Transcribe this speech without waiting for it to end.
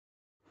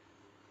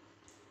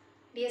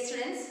Dear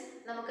students,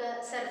 നമുക്ക്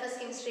surface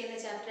chemistry എന്ന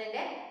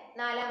ചാപ്റ്ററിന്റെ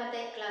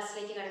 4ാമത്തെ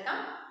ക്ലാസ്സിലേക്ക് കടക്കാം.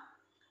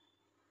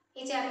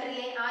 ഈ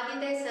ചാപ്റ്ററിലെ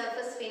ആദ്യത്തെ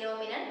സർഫസ്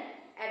ഫിനോമിനൻ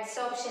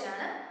adsorption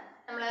ആണ്.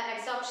 നമ്മൾ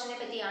adsorptionനെ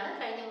പറ്റിയാണ്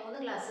കഴിഞ്ഞ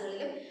 3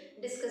 ക്ലാസ്സുകളിലും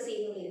ഡിസ്കസ്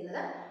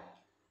ചെയ്തുകൊണ്ടിരുന്നത്.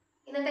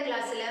 ഇന്നത്തെ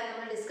ക്ലാസ്സിൽ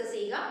നമ്മൾ ഡിസ്കസ്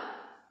ചെയ്യുക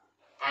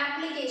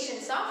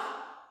ആപ്ലിക്കേഷൻസ് ഓഫ്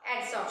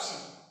adsorption.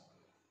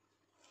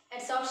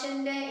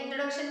 adsorptionന്റെ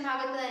ഇൻട്രൊഡക്ഷൻ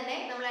ഭാഗത്ത് തന്നെ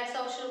നമ്മൾ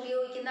adsorption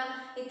ഉപയോഗിക്കുന്ന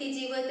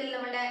നിത്യജീവിതത്തിൽ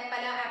നമ്മുടെ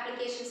പല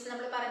ആപ്ലിക്കേഷൻസ്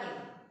നമ്മൾ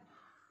പറഞ്ഞിരുന്നു.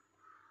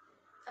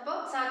 അപ്പോൾ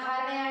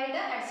സാധാരണയായിട്ട്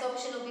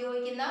adsorption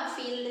ഉപയോഗിക്കുന്ന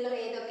ഫീൽഡുകൾ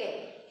ഏതൊക്കെ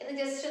എന്ന്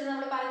ജസ്റ്റ് ഒന്ന്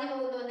നമ്മൾ പറഞ്ഞു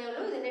പോകുന്നതേ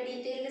ഉള്ളൂ. ഇതിന്റെ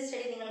ഡീറ്റെയിൽഡ്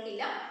സ്റ്റഡി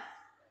നിങ്ങൾക്കില്ല.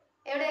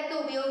 എവിടെയൊക്കെ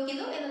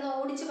ഉപയോഗിക്കുന്നു എന്നൊന്ന്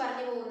ഓടിച്ച്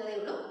പറഞ്ഞു പോകുന്നതേ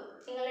ഉള്ളൂ.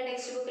 നിങ്ങളുടെ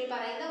ടെക്സ്റ്റ് ബുക്കിൽ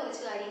പറയുന്ന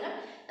കുറച്ച് കാര്യങ്ങൾ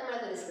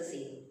നമ്മളൊന്ന് ഡിസ്കസ്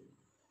ചെയ്യും.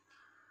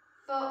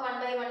 അപ്പോൾ 1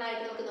 by 1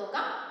 ആയിട്ട് നമുക്ക്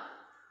നോക്കാം.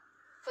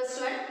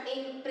 First one,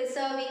 in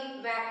preserving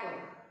vacuum.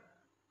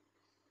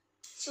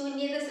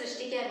 ശൂന്യത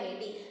സൃഷ്ടിക്കാൻ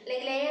വേണ്ടി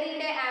അല്ലെങ്കിൽ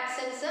എയറിന്റെ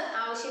ആബ്സെൻസ്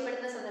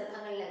ആവശ്യപ്പെടുന്ന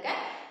സന്ദർഭങ്ങളിലൊക്കെ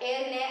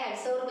എയറിനെ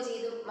അബ്സോർബ്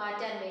ചെയ്ത്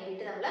മാറ്റാൻ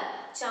വേണ്ടിയിട്ട് നമ്മൾ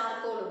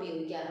ചാർക്കോൾ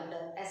ഉപയോഗിക്കാറുണ്ട്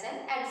ആസ് ആൻ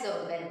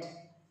അബ്സോർബന്റ്.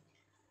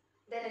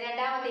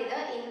 രണ്ടാമത്തേത്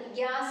ഇൻ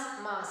ഗ്യാസ്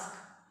മാസ്ക്.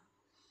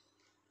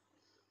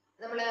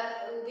 നമ്മൾ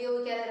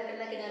ഉപയോഗിക്കാതെ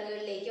കിടക്കുന്ന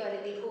കിണറുകളിലേക്കോ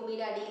അല്ലെങ്കിൽ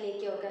ഭൂമിയുടെ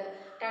അടിയിലേക്കോ ഒക്കെ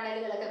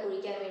ടണലുകളൊക്കെ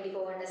കുഴിക്കാൻ വേണ്ടി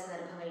പോകേണ്ട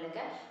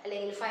സന്ദർഭങ്ങളിലൊക്കെ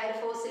അല്ലെങ്കിൽ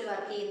ഫയർഫോഴ്സിൽ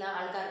വർക്ക് ചെയ്യുന്ന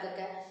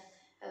ആൾക്കാർക്കൊക്കെ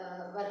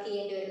വർക്ക്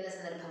ചെയ്യേണ്ടി വരുന്ന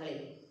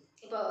സന്ദർഭങ്ങളിൽ,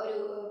 ഇപ്പോൾ ഒരു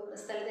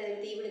സ്ഥലത്ത്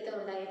തീപിടുത്തം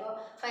ഉണ്ടായപ്പോൾ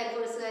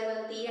ഫയർഫോഴ്സുകാർ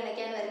വന്ന് തീ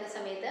അണയ്ക്കാൻ വരുന്ന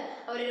സമയത്ത്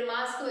അവരൊരു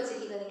മാസ്ക്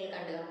വെച്ചിരിക്കുന്നത് നിങ്ങൾ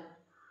കണ്ടു കാണും.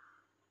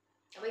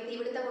 അപ്പോൾ ഈ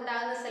തീപിടുത്തം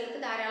ഉണ്ടാകുന്ന സ്ഥലത്ത്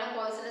ധാരാളം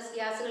പോയിസണസ്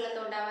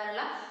ഗ്യാസുകളൊക്കെ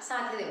ഉണ്ടാകാനുള്ള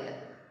സാധ്യതയുണ്ട്.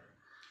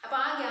 അപ്പോൾ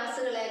ആ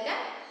ഗ്യാസുകളെയൊക്കെ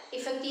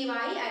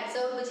ഇഫക്റ്റീവായി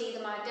അബ്സോർബ് ചെയ്ത്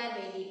മാറ്റാൻ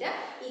വേണ്ടിയിട്ട്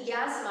ഈ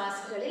ഗ്യാസ്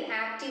മാസ്കുകളിൽ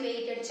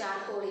ആക്ടിവേറ്റഡ്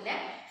ചാർക്കോളിനെ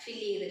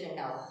ഫില്ല്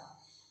ചെയ്തിട്ടുണ്ടാവും.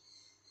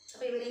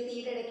 അപ്പോൾ ഇവർ ഈ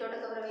തീയുടെ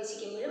ഇടയ്ക്കോട്ടൊക്കെ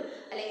പ്രവേശിക്കുമ്പോഴും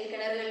അല്ലെങ്കിൽ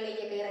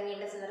കിണറുകളിലേക്കൊക്കെ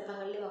ഇറങ്ങേണ്ട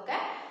സന്ദർഭങ്ങളിലുമൊക്കെ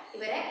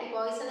ഇവരെ ഈ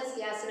പോയിസണസ്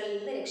ഗ്യാസുകളിൽ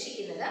നിന്ന്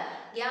രക്ഷിക്കുന്നത്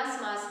ഗ്യാസ്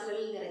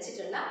മാസ്കുകളിൽ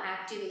നിറച്ചിട്ടുള്ള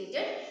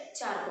ആക്ടിവേറ്റഡ്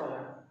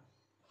ചാർക്കോളാണ്.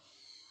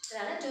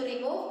 അതാണ് to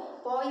remove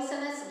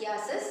poisonous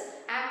gases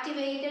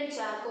activated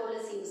charcoal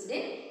is used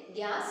in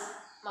gas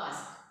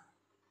mask.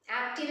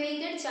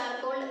 Activated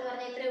charcoal എന്ന്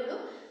പറഞ്ഞാൽ ഇത്രയേ ഉള്ളൂ.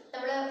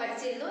 നമ്മൾ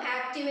പഠിച്ചിരുന്നു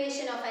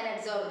ആക്ടിവേഷൻ ഓഫ് ആൻ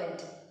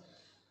അഡ്സോർബൻറ്റ്,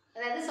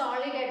 അതായത്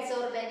സോളിഡ്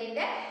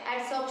അഡ്സോർബൻറ്റിൻ്റെ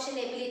അഡ്സോർപ്ഷൻ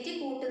എബിലിറ്റി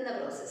കൂട്ടുന്ന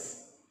പ്രോസസ്സ്.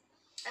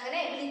 അങ്ങനെ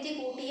എബിലിറ്റി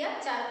കൂട്ടിയ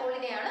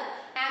ചാർക്കോളിനെയാണ്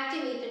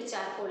ആക്ടിവേറ്റഡ്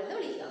ചാർക്കോൾ എന്ന്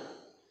വിളിക്കുക.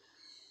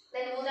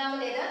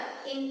 മൂന്നാമത്തേത്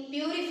in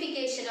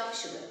purification of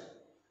sugar.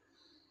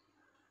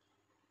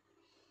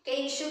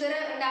 Cane sugar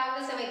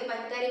ഉണ്ടാകുന്ന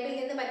സമയത്ത് കരിമ്പിൽ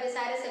നിന്ന്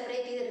പഞ്ചസാര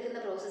സെപ്പറേറ്റ് ചെയ്തെടുക്കുന്ന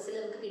പ്രോസസ്സിൽ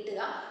നമുക്ക്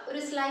കിട്ടുക ഒരു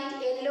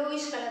സ്ലൈറ്റ്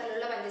യെല്ലോയിഷ്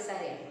കളറിലുള്ള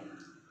പഞ്ചസാരയാണ്.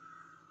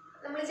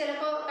 നമ്മൾ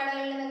ചിലപ്പോൾ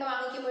കടകളിൽ നിന്നൊക്കെ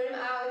വാങ്ങിക്കുമ്പോഴും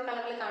ആ ഒരു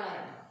കളറിൽ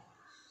കാണാറുണ്ട്.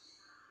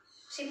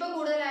 പക്ഷെ ഇപ്പോൾ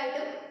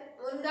കൂടുതലായിട്ടും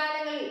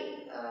മുൻകാലങ്ങളിൽ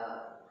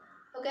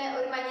ഒക്കെ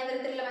ഒരു മഞ്ഞ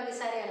നിറത്തിലുള്ള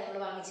പഞ്ചസാരയാണ്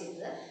നമ്മൾ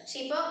വാങ്ങിച്ചിരുന്നത്. പക്ഷെ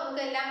ഇപ്പോൾ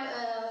നമുക്കെല്ലാം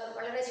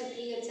വളരെ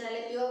ശുദ്ധീകരിച്ച് നല്ല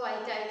പ്യുവർ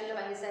വൈറ്റ് ആയിട്ടുള്ള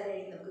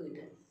പഞ്ചസാരയായിരിക്കും നമുക്ക്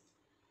കിട്ടുക.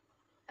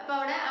 അപ്പോൾ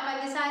അവിടെ ആ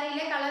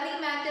പഞ്ചസാരയിലെ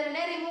കളറിംഗ്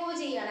മാറ്ററിനെ റിമൂവ്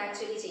ചെയ്യുകയാണ്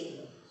ആക്ച്വലി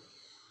ചെയ്യുന്നത്.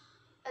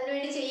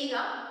 അതിനുവേണ്ടി ചെയ്യുക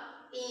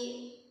ഈ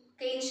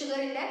കെയിൻ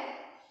ഷുഗറിൻ്റെ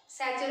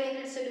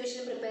സാച്ചുറേറ്റഡ്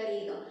സൊല്യൂഷൻ പ്രിപ്പയർ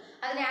ചെയ്യുന്നു,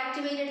 അതിനെ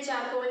ആക്ടിവേറ്റഡ്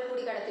ചാർക്കോളിൽ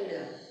കൂടി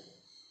കടത്തിയിടുക.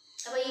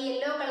 അപ്പോൾ ഈ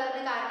യെല്ലോ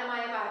കളറിന്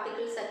കാരണമായ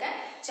പാർട്ടിക്കിൾസ് ഒക്കെ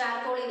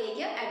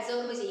ചാർക്കോളിലേക്ക്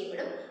അബ്സോർബ്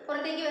ചെയ്യപ്പെടും.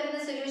 പുറത്തേക്ക് വരുന്ന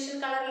സൊല്യൂഷൻ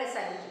കളർലെസ്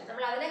ആയിരിക്കും.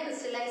 നമ്മൾ അതിനെ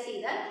ക്രിസ്റ്റലൈസ്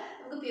ചെയ്താൽ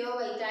നമുക്ക് പ്യുവർ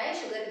വൈറ്റ് ആയ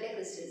ഷുഗറിൻ്റെ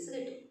ക്രിസ്റ്റൽസ്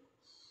കിട്ടും.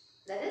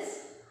 That is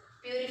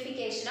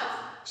purification of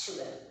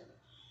sugar.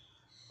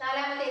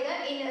 നാലാമത്തേത്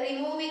ഇൻ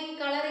റിമൂവിങ്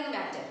കളറിംഗ്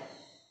മാറ്റർ.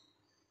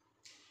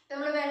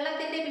 നമ്മൾ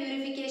വെള്ളത്തിൻ്റെ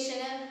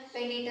പ്യൂരിഫിക്കേഷന്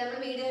വേണ്ടിയിട്ട്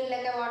നമ്മൾ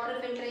വീടുകളിലൊക്കെ വാട്ടർ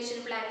ഫിൽട്രേഷൻ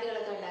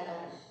പ്ലാന്റുകളൊക്കെ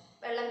ഉണ്ടാക്കാറുണ്ട്.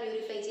 വെള്ളം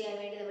പ്യൂരിഫൈ ചെയ്യാൻ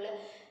വേണ്ടി നമ്മൾ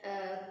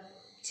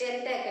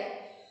ചിരട്ടയൊക്കെ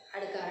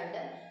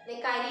അടുക്കാറുണ്ട്, പിന്നെ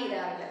കരി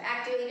ഇടാറുണ്ട്.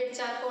 ആക്ടിവേറ്റഡ്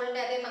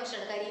ചാർക്കോളിൻ്റെ അതേ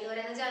ഫംഗ്ഷനാണ്. കരി എന്ന്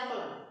പറയുന്ന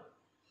ചാർക്കോളാണ്.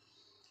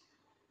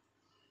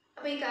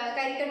 അപ്പോൾ ഈ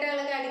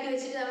കരിക്കട്ടകളൊക്കെ അടുക്കി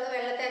വെച്ചിട്ട് നമ്മൾ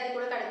വെള്ളത്തെ അതിൽ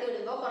കൂടെ കടത്തി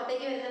വിടുമ്പോൾ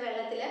പുറത്തേക്ക് വരുന്ന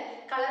വെള്ളത്തിൽ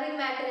കളറിംഗ്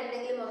മാറ്റർ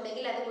എന്തെങ്കിലും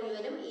ഉണ്ടെങ്കിൽ അത്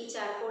മുഴുവനും ഈ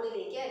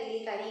ചാർക്കോളിലേക്ക് അല്ലെങ്കിൽ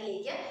ഈ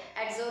കരിയിലേക്ക്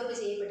അബ്സോർബ്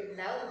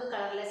ചെയ്യപ്പെട്ടിട്ടുണ്ടാവും. നമുക്ക്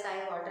കളർലെസ് ആയ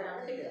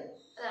വാട്ടറാണ് കിട്ടുക.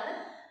 അതാണ്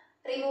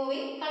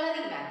removing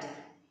colouring matter.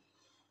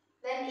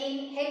 Then in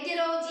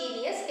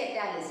heterogeneous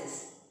catalysis.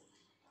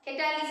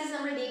 Catalysis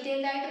നമ്മൾ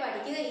ഡീറ്റെയിൽഡ് ആയിട്ട്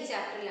പഠിക്കുക ഈ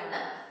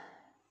ചാപ്റ്ററിലാണ്.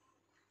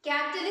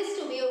 കാറ്റലിസ്റ്റ്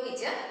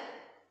ഉപയോഗിച്ച്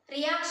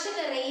റിയാക്ഷൻ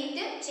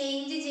റേറ്റ്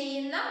ചേഞ്ച്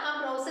ചെയ്യുന്ന ആ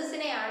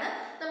പ്രോസസ്സിനെയാണ്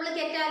നമ്മൾ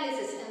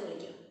കെറ്റാലിസിസ് എന്ന്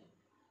വിളിക്കുക.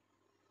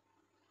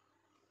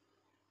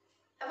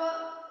 അപ്പോൾ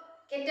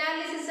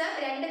കെറ്റാലിസിസ്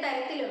 2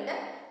 തരത്തിലുണ്ട്.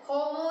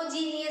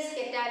 Homogeneous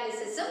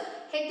കെറ്റാലിസിസും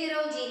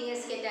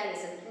heterogeneous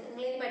കെറ്റാലിസിസും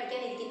നിങ്ങളിനി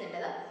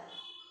പഠിക്കാനിരിക്കുന്നുണ്ടത്.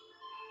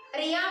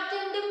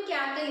 റിയാക്ടന്റും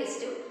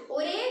കാറ്റലിസ്റ്റും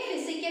ഒരേ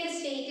ഫിസിക്കൽ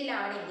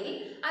സ്റ്റേറ്റിലാണെങ്കിൽ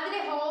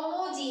അതിനെ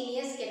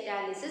ഹോമോജീനിയസ്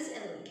കെറ്റാലിസിസ്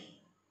എന്ന് വിളിക്കും.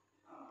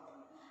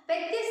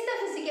 വ്യത്യസ്ത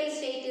physical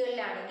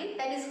സ്റ്റേറ്റുകളിലാണെങ്കിൽ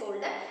that is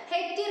called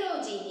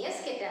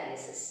heterogeneous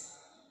catalysis.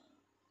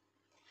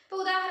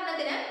 ഇപ്പോൾ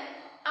ഉദാഹരണത്തിന്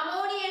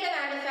അമോണിയയുടെ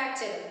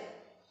മാനുഫാക്ചർ,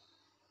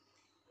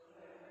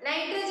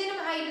 നൈട്രജനും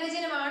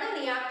ഹൈഡ്രജനുമാണ്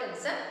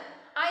റിയാക്ടൻസ്.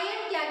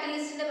 അയൺ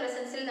കാറ്റലിസ്റ്റിന്റെ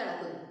പ്രസൻസിൽ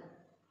നടക്കുന്നു.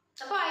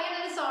 അപ്പോൾ അയൺ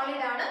ഒരു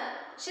സോളിഡ് ആണ്,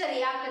 പക്ഷെ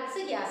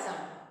റിയാക്ടൻസ് ഗ്യാസ്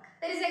ആണ്.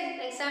 That is an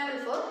example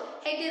for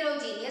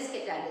heterogeneous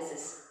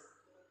catalysis.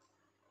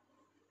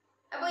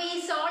 അപ്പോൾ ഈ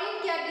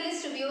സോളിഡ്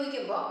കാറ്റലിസ്റ്റ്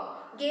ഉപയോഗിക്കുമ്പോൾ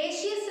സംഭവിക്കുമ്പോൾ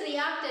ഗേഷ്യസ്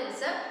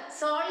റിയാക്ടൻസ്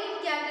സോളിഡ്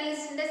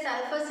കാറ്റലിസ്റ്റിന്റെ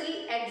സർഫസിൽ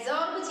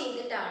അഡ്സോർബ്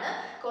ചെയ്തിട്ടാണ്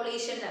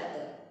കൊളീഷൻ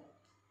നടത്തുക.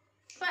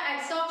 അപ്പോൾ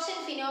അഡ്സോർപ്ഷൻ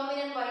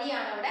ഫിനോമിനൻ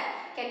വഴിയാണ് അവിടെ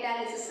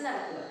കറ്റാലിസിസ്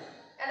നടക്കുക.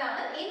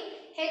 അതാണ് in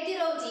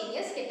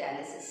heterogeneous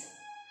catalysis.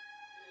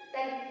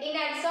 Then in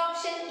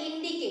adsorption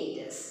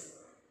indicators,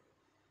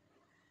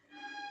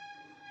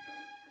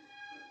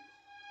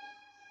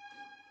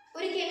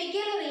 ഒരു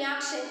കെമിക്കൽ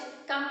റിയാക്ഷൻ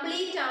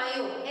കംപ്ലീറ്റ്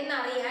ആയോ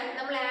എന്നറിയാൻ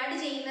നമ്മൾ ആഡ്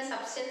ചെയ്യുന്ന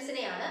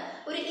സബ്സ്റ്റൻസിനെയാണ്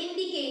ഒരു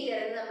ഇൻഡിക്കേറ്റർ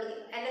എന്ന് നമ്മൾ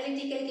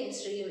അനലിറ്റിക്കൽ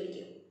കെമിസ്ട്രിയിൽ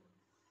വിളിക്കും.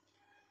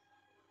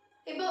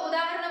 ഇപ്പോൾ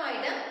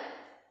ഉദാഹരണമായിട്ട്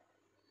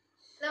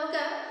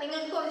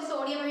നിങ്ങൾക്ക് ഒരു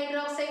സോഡിയം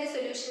ഹൈഡ്രോക്സൈഡ്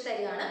സൊല്യൂഷൻ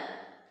തരികയാണ്.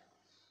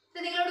 ഇത്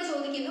നിങ്ങളോട്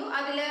ചോദിക്കുന്നു,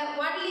 അതിൽ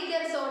 1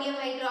 ലിറ്റർ സോഡിയം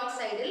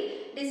ഹൈഡ്രോക്സൈഡിൽ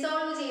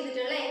ഡിസോൾവ്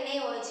ചെയ്തിട്ടുള്ള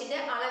NaOHന്റെ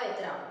അളവ്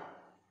എത്രയാണ്,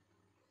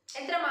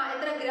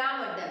 എത്ര ഗ്രാം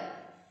ഉണ്ട്,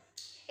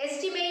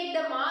 estimate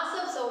the mass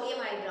of sodium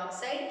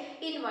hydroxide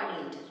in 1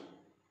 litre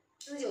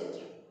എന്ന്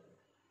ചോദിക്കും.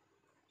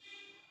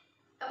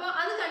 അപ്പോൾ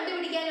അത്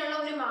കണ്ടുപിടിക്കാനുള്ള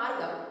ഒരു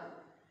മാർഗം,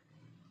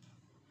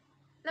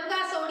 നമുക്ക്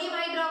ആ സോഡിയം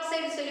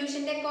ഹൈഡ്രോക്സൈഡ്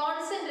സൊല്യൂഷന്റെ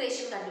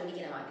കോൺസെൻട്രേഷൻ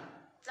കണ്ടുപിടിക്കണമാണ്.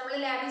 നമ്മൾ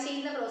ലാബിൽ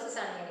ചെയ്യുന്ന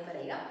പ്രോസസ്സാണ് ഞാൻ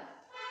പറയുക.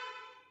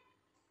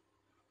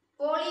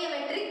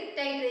 വോളിയോമെട്രിക്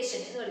ടൈട്രേഷൻ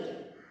എന്ന് വിളിക്കും.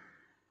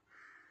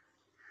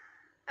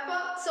 അപ്പോൾ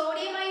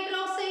സോഡിയം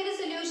ഹൈഡ്രോക്സൈഡ്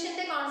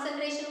സൊല്യൂഷന്റെ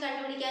കോൺസെൻട്രേഷൻ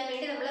കണ്ടുപിടിക്കാൻ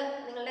വേണ്ടി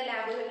നിങ്ങളുടെ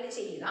ലാബുകളിൽ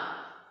ചെയ്യുക.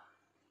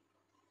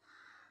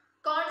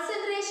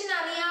 കോൺസെൻട്രേഷൻ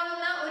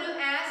അറിയാവുന്ന ഒരു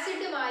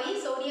ആസിഡുമായി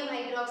സോഡിയം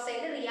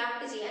ഹൈഡ്രോക്സൈഡ്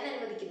റിയാക്ട് ചെയ്യാൻ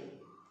അനുവദിക്കുന്നു.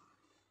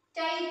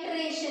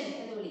 ടൈട്രേഷൻ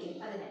എന്ന്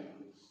വിളിക്കും അതിനെ.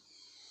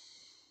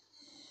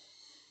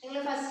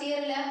 നിങ്ങൾ ഫസ്റ്റ്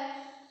ഇയറിൽ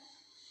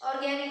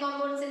ഓർഗാനിക്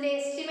കോമ്പൗണ്ട്സിന്റെ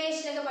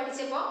എസ്റ്റിമേഷൻ ഒക്കെ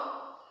പഠിച്ചപ്പോൾ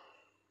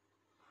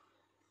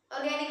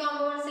ഓർഗാനിക്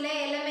കോമ്പൗണ്ട്സിലെ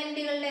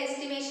എലമെന്റുകളുടെ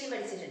എസ്റ്റിമേഷൻ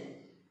പഠിച്ചിട്ടുണ്ട്.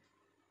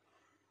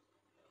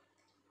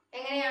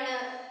 എങ്ങനെയാണ്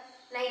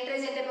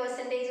നൈട്രജന്റെ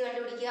പെർസെൻറ്റേജ്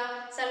കണ്ടുപിടിക്കുക,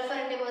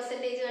 സൾഫറിന്റെ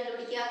പെർസെൻറ്റേജ്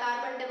കണ്ടുപിടിക്കുക,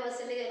 കാർബണിന്റെ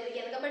പെർസെൻറ്റേജ്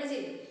കണ്ടുപിടിക്കുക എന്നൊക്കെ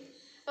പഠിച്ചിരുന്നു.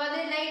 അപ്പോൾ അത്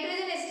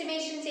നൈട്രജൻ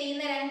എസ്റ്റിമേഷൻ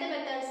ചെയ്യുന്ന 2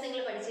 മെത്തേഡ്സ്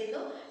നിങ്ങൾ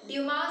പഠിച്ചിരുന്നു,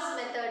 ഡ്യുമാസ്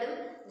മെത്തേഡും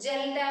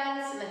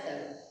ജെൽഡാൽസ്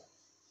മെത്തേഡും.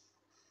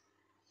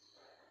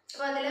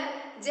 അപ്പോൾ അതിൽ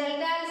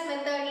ജെൽഡാൽസ്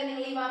മെത്തേഡിൽ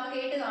നിങ്ങൾ ഈ വാക്ക്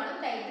കേട്ട് കാണും,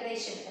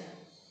 ടൈട്രേഷൻ.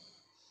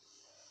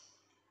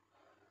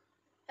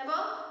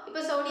 അപ്പോൾ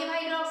ഇപ്പോൾ സോഡിയം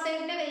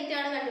ഹൈഡ്രോക്സൈഡിന്റെ വെയിറ്റ്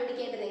ആണ്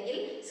കണ്ടുപിടിക്കേണ്ടതെങ്കിൽ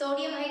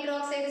സോഡിയം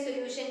ഹൈഡ്രോക്സൈഡ്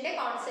സൊല്യൂഷന്റെ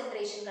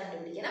കോൺസെൻട്രേഷൻ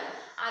കണ്ടുപിടിക്കണം.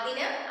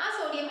 അതിന് ആ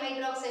സോഡിയം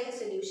ഹൈഡ്രോക്സൈഡ്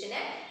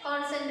സൊല്യൂഷനെ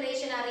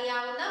കോൺസെൻട്രേഷൻ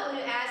അറിയാവുന്ന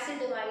ഒരു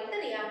ആസിഡുമായിട്ട്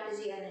റിയാക്ട്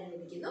ചെയ്യാൻ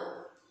അനുവദിക്കുന്നു.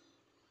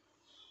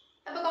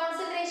 അപ്പോൾ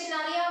കോൺസെൻട്രേഷൻ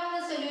അറിയാവുന്ന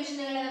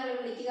സൊല്യൂഷനുകളെ നമ്മൾ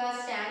വിളിക്കുക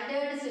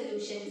സ്റ്റാൻഡേർഡ്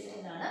സൊല്യൂഷൻസ്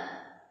എന്നാണ്.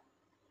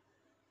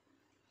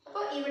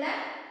 അപ്പോൾ ഇവിടെ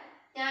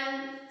ഞാൻ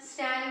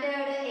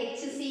സ്റ്റാൻഡേർഡ്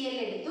HCl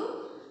എടുത്തു,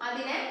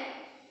 അതിനെ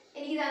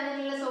എനിക്ക്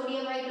തന്നിട്ടുള്ള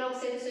സോഡിയം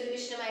ഹൈഡ്രോക്സൈഡ്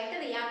സൊല്യൂഷനുമായിട്ട്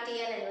റിയാക്ട്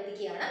ചെയ്യാൻ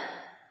അനുവദിക്കുകയാണ്.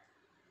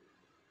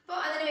 അപ്പോൾ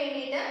അതിന്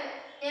വേണ്ടിയിട്ട്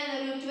ഞാൻ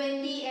ഒരു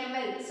 20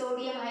 ml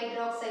സോഡിയം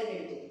ഹൈഡ്രോക്സൈഡ്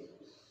എടുത്തു,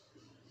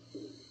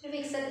 ഒരു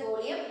ഫിക്സഡ്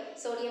വോളിയം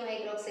സോഡിയം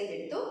ഹൈഡ്രോക്സൈഡ്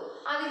എടുത്തു.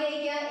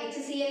 അതിലേക്ക്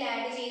HCl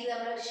ആഡ് ചെയ്ത്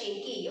നമ്മൾ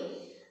ഷേക്ക് ചെയ്യും.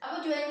 അപ്പോൾ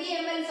 20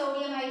 ml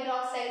സോഡിയം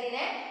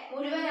ഹൈഡ്രോക്സൈഡിനെ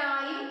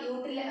മുഴുവനായും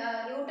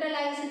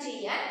ന്യൂട്രലൈസ്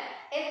ചെയ്യാൻ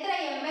എത്ര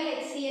ml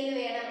HCl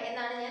വേണം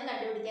എന്നാണ് ഞാൻ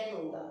കണ്ടുപിടിക്കാൻ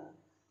പോവുക.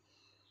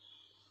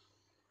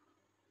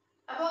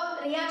 അപ്പോൾ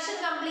റിയാക്ഷൻ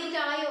കംപ്ലീറ്റ്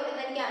ആയോ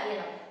എന്ന് എനിക്ക്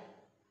അറിയണം.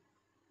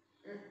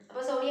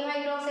 അപ്പോൾ സോഡിയം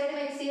ഹൈഡ്രോക്സൈഡും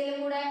HCl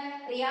കൂടെ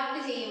റിയാക്ട്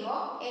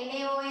ചെയ്യുമ്പോൾ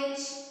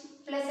NaOH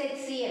plus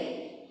HCl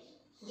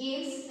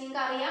gives,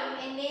 നിങ്ങൾക്ക് അറിയാം,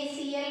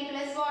 NaCl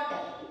plus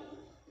water.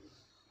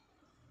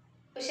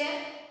 പക്ഷെ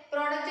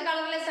പ്രോഡക്റ്റ്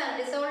കളർലെസ് ആണ്,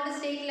 ഡിസോൾവ്ഡ്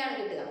സ്റ്റേറ്റിലാണ്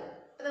കിട്ടുക.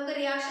 അപ്പോൾ നമുക്ക്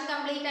റിയാക്ഷൻ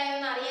കംപ്ലീറ്റ് ആയോ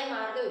എന്ന് അറിയാൻ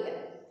മാർഗമില്ല.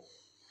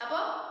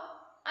 അപ്പോൾ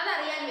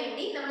അതറിയാൻ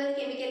വേണ്ടി നമ്മളൊരു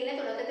കെമിക്കലിനെ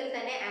തുടക്കത്തിൽ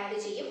തന്നെ ആഡ്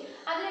ചെയ്യും.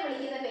 അതിനെ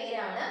വിളിക്കുന്ന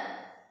പേരാണ്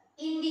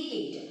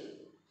ഇൻഡിക്കേറ്റർ.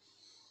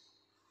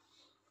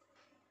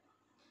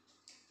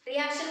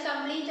 റിയാക്ഷൻ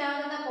കംപ്ലീറ്റ്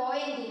ആകുന്ന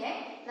പോയിന്റിനെ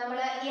നമ്മൾ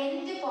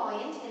എൻഡ്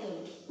പോയിന്റ് എന്ന്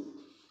വിളിക്കും.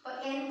 അപ്പോൾ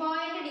എൻഡ്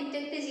പോയിന്റ്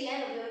ഡിറ്റക്ട് ചെയ്യാൻ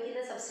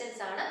ഉപയോഗിക്കുന്ന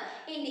സബ്സ്റ്റൻസ് ആണ്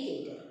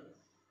ഇൻഡിക്കേറ്റർ.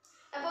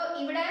 അപ്പോൾ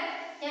ഇവിടെ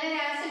ഞാൻ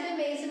ആസിഡും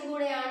ബേസും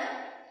കൂടെയാണ്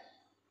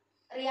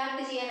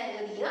റിയാക്ട് ചെയ്യാൻ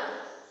അനുവദിക്കുക.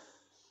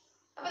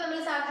 അപ്പോൾ നമ്മൾ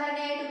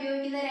സാധാരണയായിട്ട്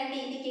ഉപയോഗിക്കുന്ന 2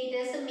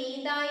 ഇൻഡിക്കേറ്റേഴ്സ്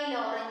മീഥൈൽ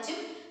ഓറഞ്ചും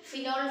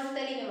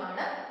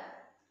ഫിനോൾഫ്തലിനുമാണ്.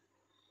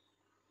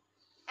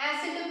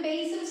 ആസിഡും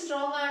ബേസും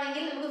സ്ട്രോങ്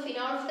ആണെങ്കിൽ നമുക്ക്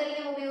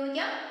ഫിനോൾഫ്തലിനും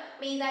ഉപയോഗിക്കാം,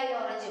 മീഥൈൽ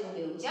ഓറഞ്ചും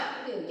ഉപയോഗിക്കാം.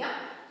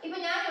 ഇപ്പൊ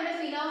ഞാൻ ഇവിടെ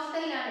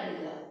ഫിനോൾഫ്തലിനാണ്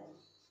എടുക്കുക.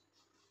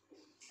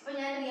 അപ്പോൾ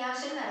ഞാൻ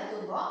റിയാക്ഷൻ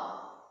നടത്തുമ്പോൾ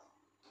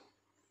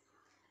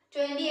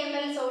 20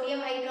 ml സോഡിയം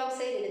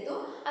ഹൈഡ്രോക്സൈഡ് എടുത്തു,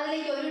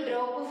 അതിലേക്ക് ഒരു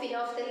ഡ്രോപ്പ്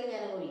ഫിനോൾഫ്തലിൻ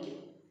ഞാൻ ഒഴിക്കും.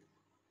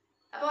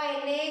 അപ്പോൾ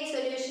NaH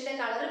സൊല്യൂഷന്റെ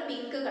കളർ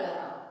പിങ്ക്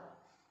കളറാണ്,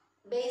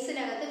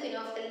 ബേസിനകത്ത്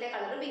ഫിനോൾഫ്തലിന്റെ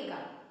കളർ പിങ്ക്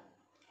ആണ്.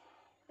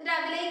 എന്നിട്ട്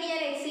അതിലേക്ക്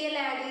ഞാൻ HCl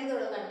ആഡ് ചെയ്ത്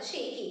തുടങ്ങാൻ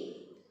ഷേക്ക് ചെയ്യും.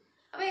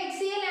 അപ്പോൾ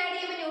HCl ആഡ്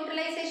ചെയ്യുമ്പോൾ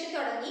ന്യൂട്രലൈസേഷൻ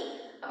തുടങ്ങി.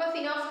 അപ്പോൾ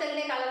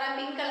ഫിനോൾഫ്തലിന്റെ കളർ, ആ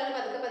പിങ്ക് കളർ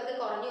പതുക്കെ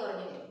കുറഞ്ഞു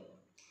വരും.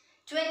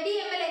 20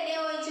 ml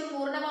NaOH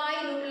പൂർണ്ണമായി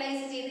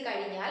ന്യൂട്രലൈസ് ചെയ്ത്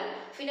കഴിഞ്ഞാൽ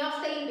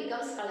ഫിനോൾഫ്തലിൻ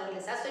ബിക്കംസ്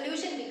കളർലെസ്, ആ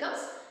സൊല്യൂഷൻ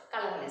ബിക്കംസ്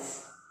കളർലെസ്.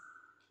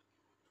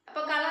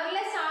 അപ്പോൾ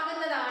കളർലെസ്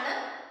ആകുന്നതാണ്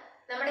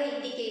നമ്മുടെ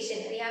ഇൻഡിക്കേഷൻ.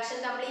 റിയാക്ഷൻ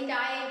കംപ്ലീറ്റ്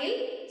ആയെങ്കിൽ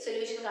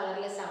സൊല്യൂഷൻ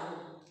കളർലെസ് ആകും.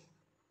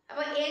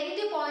 അപ്പോൾ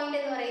എൻഡ് പോയിന്റ്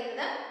എന്ന്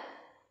പറയുന്നത്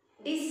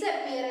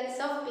ഡിസപ്പിയറൻസ്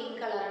ഓഫ് പിങ്ക്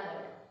കളറാണ്.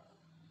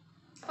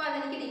 അപ്പോൾ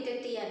അതെനിക്ക്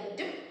ഡിറ്റക്ട് ചെയ്യാൻ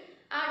പറ്റും.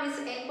 ആ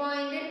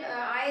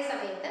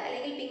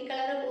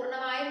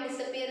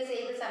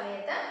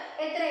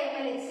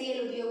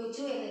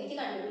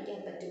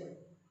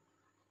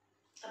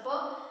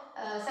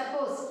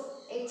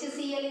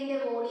HClന്റെ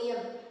വോളിയം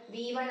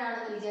V1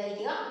 ആണെന്ന്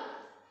വിചാരിക്കുക.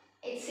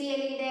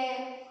 HClന്റെ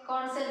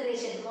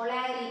കോൺസെൻട്രേഷൻ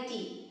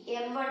മൊളാരിറ്റി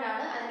M1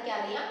 ആണ്,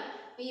 അതെനിക്കറിയാം.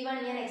 V1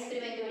 ഞാൻ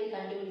എക്സ്പെരിമെന്റ് വഴി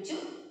കണ്ടുപിടിച്ചു.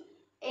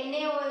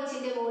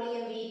 NaOHന്റെ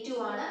വോളിയം V2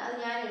 ആണ്, അത്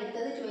ഞാൻ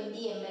എടുത്തത്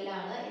 20 ml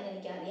ആണ്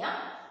എന്നെനിക്കറിയാം.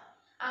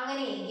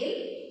 അങ്ങനെയെങ്കിൽ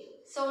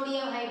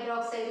സോഡിയം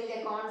ഹൈഡ്രോക്സൈഡിന്റെ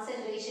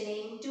കോൺസെൻട്രേഷൻ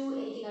M2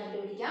 എനിക്ക്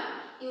കണ്ടുപിടിക്കാം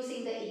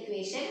using the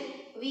equation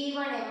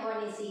V1M1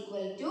 is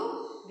equal to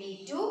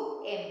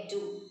V2M2.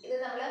 ഇത്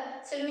നമ്മൾ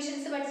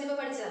സൊല്യൂഷൻസ്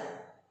പഠിച്ചതാണ്.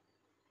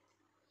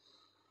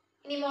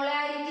 ഇനി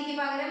മൊളാരിറ്റിക്ക്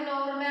പകരം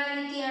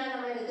നോർമാലിറ്റി ആണ്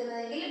നമ്മൾ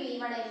എടുക്കുന്നതെങ്കിൽ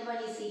V1M1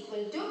 is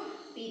equal to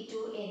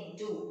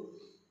V2N2.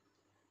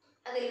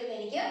 അതിൽ നിന്ന്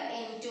എനിക്ക്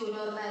N2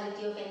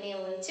 നോർമാലിറ്റി ഓഫ്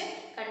NaOH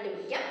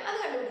കണ്ടുപിടിക്കാം. അത്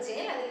കണ്ടുപിടിച്ച്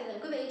കഴിഞ്ഞാൽ അതിൽ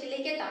നമുക്ക്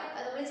വെയിറ്റിലേക്ക് എത്താം.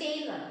 അത് നമ്മൾ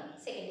ചെയ്യുന്നതാണ്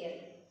സെക്കൻഡ് ഇയറിൽ.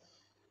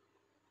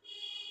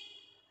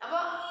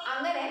 അപ്പോൾ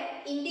അങ്ങനെ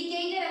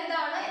ഇൻഡിക്കേറ്റർ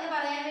എന്താണ് എന്ന്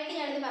പറയാൻ വേണ്ടി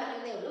ഞാനിത്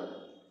പറഞ്ഞതേ ഉള്ളൂ.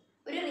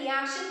 ഒരു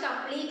റിയാക്ഷൻ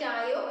കംപ്ലീറ്റ്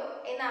ആയോ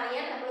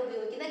എന്നറിയാൻ നമ്മൾ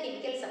ഉപയോഗിക്കുന്ന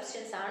കെമിക്കൽ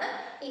സബ്സ്റ്റൻസ് ആണ്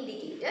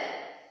ഇൻഡിക്കേറ്റർ.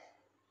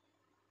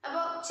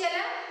 അപ്പോൾ ചില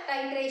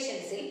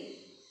ടൈട്രേഷൻസിൽ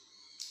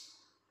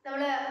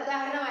നമ്മൾ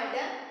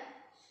ഉദാഹരണമായിട്ട്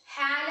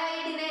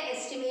ഹാലൈഡിനെ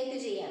എസ്റ്റിമേറ്റ്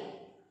ചെയ്യാൻ,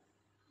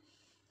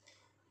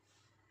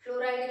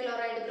 ഫ്ലൂറൈഡ്,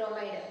 ക്ലോറൈഡ്,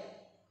 ബ്രോമൈഡ്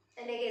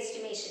അതിൻ്റെയൊക്കെ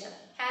എസ്റ്റിമേഷൻ,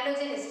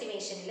 ഹാലോജൻ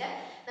എസ്റ്റിമേഷനിൽ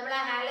നമ്മൾ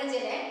ആ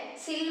ഹാലോജനെ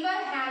സിൽവർ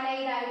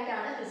ഹാലൈഡ്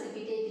ആയിട്ടാണ്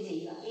പ്രിസിപ്പിറ്റേറ്റ്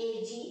ചെയ്യുക,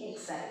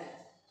 AgXi.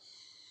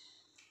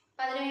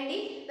 അപ്പം അതിനുവേണ്ടി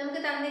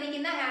നമുക്ക്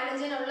തന്നിരിക്കുന്ന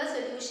ഹാലോജൻ ഉള്ള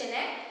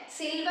സൊല്യൂഷനെ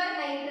സിൽവർ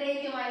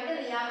നൈട്രേറ്റുമായിട്ട്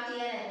റിയാക്ട്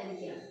ചെയ്യാൻ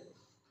അനുവദിക്കണം.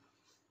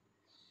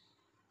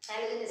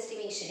 Halogen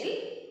എസ്റ്റിമേഷനിൽ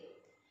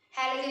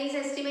halogen is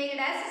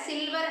estimated as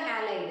silver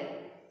halide.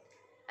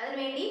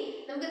 അതിനുവേണ്ടി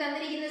നമുക്ക്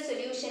തന്നിരിക്കുന്ന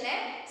സൊല്യൂഷനെ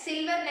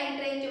സിൽവർ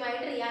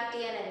നൈട്രേറ്റുമായിട്ട് റിയാക്ട്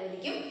ചെയ്യാൻ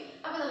അനുവദിക്കും.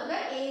 അപ്പോൾ നമുക്ക്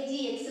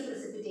AgX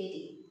പ്രിസിപ്പിറ്റേറ്റ്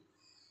ചെയ്യും.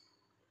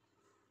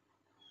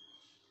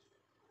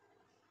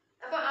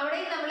 അപ്പോൾ അവിടെ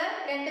നമ്മൾ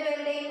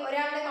രണ്ടുപേരുടെയും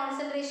ഒരാളുടെ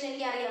കോൺസെൻട്രേഷൻ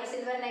എനിക്ക് അറിയാം,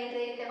 സിൽവർ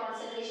നൈട്രേറ്റിന്റെ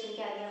കോൺസെൻട്രേഷൻ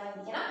എനിക്ക്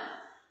അറിയാമായിരിക്കണം.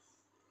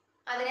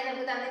 അതിനെ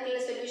നമുക്ക് തന്നിട്ടുള്ള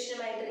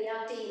സൊല്യൂഷനുമായിട്ട്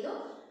റിയാക്ട് ചെയ്യുന്നു.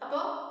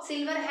 അപ്പോൾ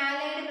സിൽവർ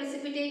ഹാലൈഡ്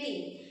പ്രിസിപ്പിറ്റേറ്റ്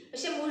ചെയ്യും.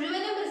 പക്ഷെ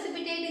മുഴുവനും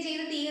പ്രിസിപ്പിറ്റേറ്റ്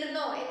ചെയ്ത്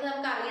തീർന്നോ എന്ന്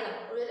നമുക്ക് അറിയണം.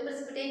 മുഴുവനും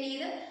പ്രിസിപ്പിറ്റേറ്റ്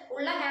ചെയ്ത്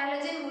ഉള്ള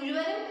ഹാലോജൻ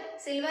മുഴുവനും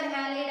സിൽവർ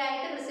ഹാലൈഡ്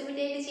ആയിട്ട്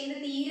പ്രിസിപ്പിറ്റേറ്റ് ചെയ്ത്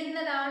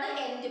തീരുന്നതാണ്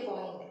എൻഡ്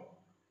പോയിന്റ്.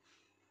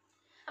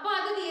 അപ്പോൾ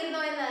അത്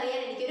തീർന്നോ എന്നറിയാൻ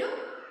എനിക്കൊരു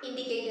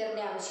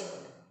ഇൻഡിക്കേറ്ററിന്റെ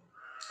ആവശ്യമുണ്ട്.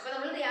 അപ്പോൾ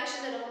നമ്മൾ റിയാക്ഷൻ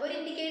തുടങ്ങുമ്പോൾ ഒരു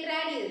ഇൻഡിക്കേറ്റർ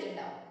ആഡ്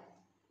ചെയ്തിട്ടുണ്ടാവും.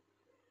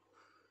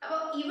 അപ്പോൾ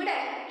ഇവിടെ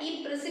ഈ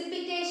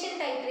പ്രിസിപ്പിറ്റേഷൻ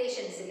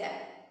ടൈട്രേഷൻസിൽ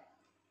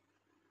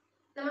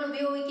നമ്മൾ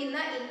ഉപയോഗിക്കുന്ന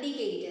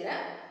ഇൻഡിക്കേറ്റർ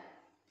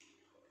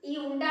ഈ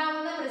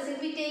ഉണ്ടാവുന്ന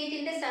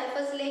പ്രിസിപ്പിറ്റേറ്റിന്റെ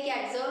സർഫസിലേക്ക്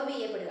അഡ്സോർബ്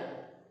ചെയ്യപ്പെടുകയാണ്.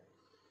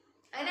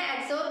 അങ്ങനെ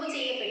അഡ്സോർബ്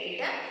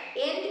ചെയ്യപ്പെട്ടിട്ട്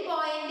എൻഡ്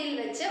പോയിന്റിൽ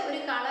വെച്ച് ഒരു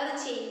കളർ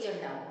ചേഞ്ച്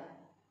ഉണ്ടാവും.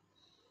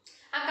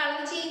 ആ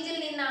കളർ ചേഞ്ചിൽ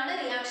നിന്നാണ്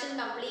റിയാക്ഷൻ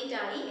കംപ്ലീറ്റ്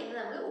ആയി എന്ന്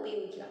നമ്മൾ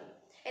ഉപയോഗിക്കുക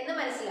എന്ന്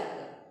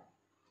മനസ്സിലാക്കുക.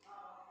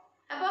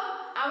 അപ്പോൾ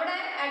അവിടെ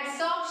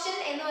അഡ്സോർപ്ഷൻ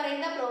എന്ന്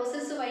പറയുന്ന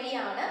പ്രോസസ്സ്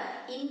വഴിയാണ്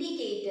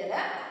indicator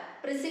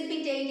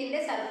പ്രിസിപ്പിറ്റേറ്റിന്റെ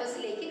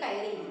സർഫസിലേക്ക്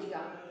കയറിയിരിക്കുക.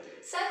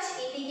 Such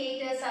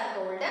indicators are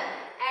called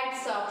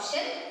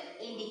adsorption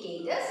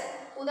indicators.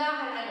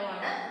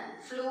 ഉദാഹരണങ്ങളാണ്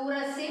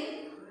ഫ്ലൂറസിൻ,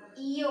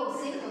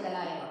 ഇയോസിൻ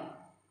മുതലായവ.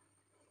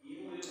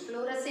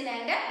 ഫ്ലൂറസിൻ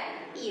ആൻഡ്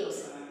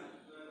ഇയോസിൻ.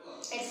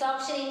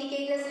 അഡ്സോർപ്ഷൻ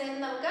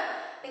ഇൻഡിക്കേറ്റേഴ്സിനൊന്നും നമുക്ക്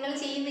നിങ്ങൾ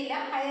ചെയ്യുന്നില്ല.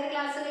 ഹയർ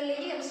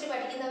ക്ലാസ്സുകളിലേക്ക് കെമിസ്ട്രി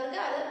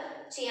പഠിക്കുന്നവർക്ക് അത്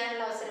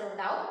ചെയ്യാനുള്ള അവസരം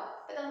ഉണ്ടാവും.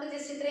 അപ്പോൾ നമുക്ക്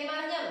ജസ്റ്റ് ഇത്രയും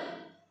അറിഞ്ഞാൽ മതി.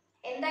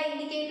 എന്താ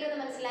ഇൻഡിക്കേറ്റർ എന്ന്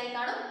മനസ്സിലായി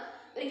കാണും.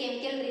 ഒരു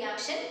കെമിക്കൽ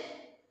റിയാക്ഷൻ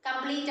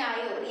കംപ്ലീറ്റ്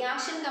ആയോ,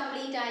 റിയാക്ഷൻ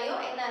കംപ്ലീറ്റ് ആയോ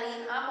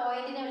എന്നറിയും. ആ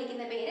പോയിന്റിനെ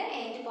വിളിക്കുന്ന പേര്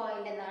എൻഡ്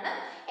പോയിന്റ് എന്നാണ്.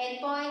 എൻഡ്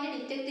പോയിന്റ്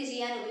ഡിറ്റക്ട്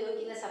ചെയ്യാൻ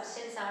ഉപയോഗിക്കുന്ന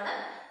സബ്സ്റ്റൻസ് ആണ്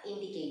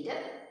indicator.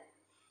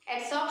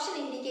 Adsorption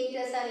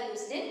indicators are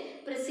used in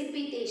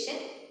precipitation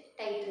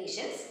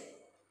titrations.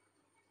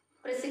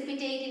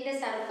 Precipitateന്റെ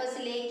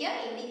സർഫസിലേക്ക്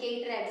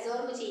indicator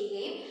adsorb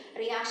ചെയ്യുകയും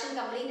റിയാക്ഷൻ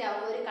കംപ്ലീറ്റ്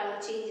ആവുമ്പോൾ ഒരു കളർ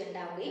ചേഞ്ച്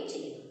ഉണ്ടാവുകയും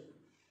ചെയ്യുന്നു.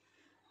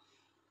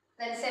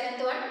 Then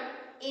seventh one,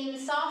 in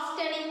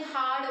softening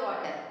hard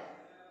water.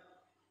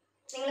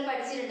 നിങ്ങൾ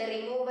പഠിച്ചിട്ടുണ്ട്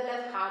റിമൂവൽ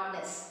ഓഫ്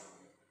ഹാർഡ്നെസ്.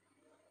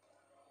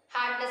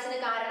 ഹാർഡ്നെസ്സിന്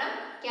കാരണം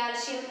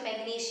കാൽഷ്യം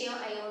മഗ്നീഷ്യം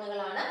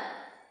അയോണുകളാണ്.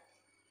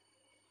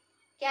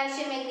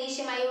 കാൽഷ്യം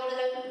മഗ്നീഷ്യം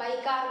അയോണുകൾ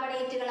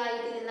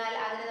ബൈകാർബണേറ്റുകളായിട്ടിരുന്നാൽ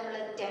അതിന് നമ്മൾ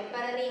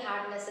ടെമ്പററി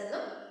ഹാർഡ്നെസ്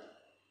എന്നും,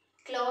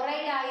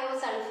 ക്ലോറൈഡ് ആയോ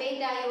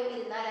സൾഫേറ്റ് ആയോ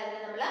ഇരുന്നാൽ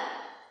അതിനെ നമ്മൾ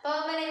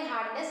പെർമനന്റ്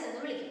ഹാർഡ്നെസ്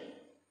എന്ന് വിളിക്കും.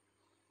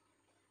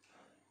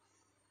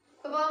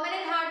 ഇപ്പോൾ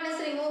പെർമനന്റ്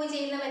ഹാർഡ്നെസ് റിമൂവ്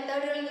ചെയ്യുന്ന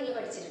മെത്തേഡുകൾ നിങ്ങൾ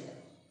പഠിച്ചിട്ടുണ്ട്.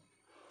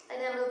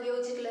 അതിന് നമ്മൾ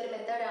ഉപയോഗിച്ചിട്ടുള്ള ഒരു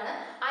മെത്തേഡാണ്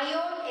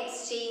ion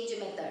exchange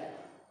method.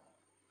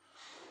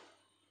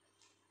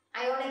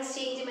 Ion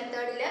exchange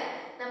മെത്തേഡിൽ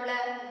നമ്മൾ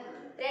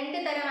രണ്ട്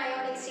തരം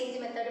അയോൺ എക്സ്ചേഞ്ച്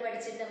മെത്തേഡ്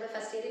പഠിച്ചിട്ട് നമ്മൾ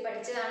ഫസ്റ്റ് ഇയറിൽ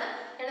പഠിച്ചതാണ്.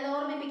 ഞാനത്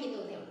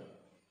ഓർമ്മിപ്പിക്കുന്നതേ ഉള്ളൂ.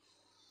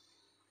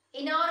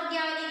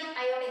 ഇനോർഗാനിക്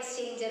അയോൺ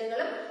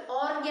എക്സ്ചേഞ്ചറുകളും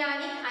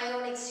ഓർഗാനിക്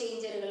അയോൺ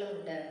എക്സ്ചേഞ്ചറുകളും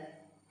ഉണ്ട്.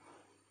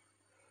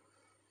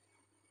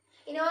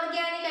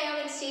 ഇനോർഗാനിക് അയോൺ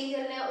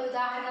എക്സ്ചേഞ്ചറിന് ഒരു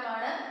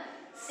ഉദാഹരണമാണ്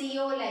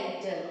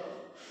സിയോലൈറ്റ്.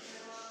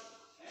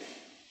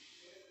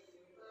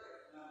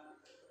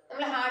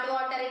 നമ്മൾ ഹാർഡ്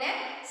വാട്ടറിനെ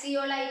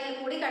സിയോലൈറ്റിൽ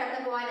കൂടി കടന്നു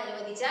പോകാൻ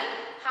അനുവദിച്ചാൽ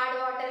ഹാർഡ്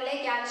വാട്ടറിലെ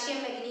കാൽഷ്യം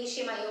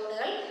മഗ്നീഷ്യം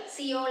അയോണുകൾ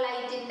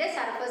സിയോലൈറ്റിന്റെ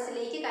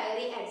സർഫസിലേക്ക്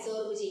കയറി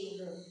അഡ്സോർബ്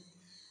ചെയ്യുന്നു.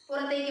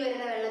 പുറത്തേക്ക്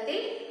വരുന്ന വെള്ളത്തിൽ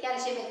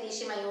കാൽഷ്യം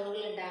മഗ്നീഷ്യം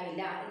അയോണുകൾ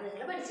ഉണ്ടാവില്ല എന്ന്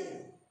നിങ്ങൾ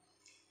പഠിച്ചിരുന്നു.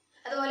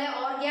 അതുപോലെ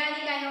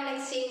ഓർഗാനിക് അയോൺ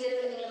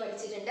എക്സ്ചേഞ്ചറുകൾ നിങ്ങൾ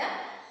പഠിച്ചിട്ടുണ്ട്.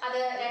 അത്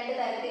രണ്ട്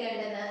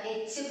തരത്തിലുണ്ടെന്ന്.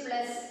 H+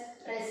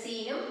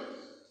 റെസീനും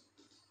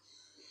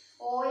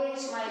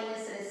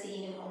OH-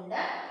 റെസീനും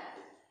ഉണ്ട്.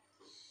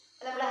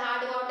 നമ്മൾ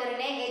ഹാർഡ്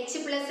വാട്ടറിനെ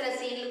H+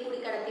 റെസീനിൽ കൂടി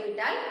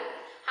കടത്തിവിട്ടാൽ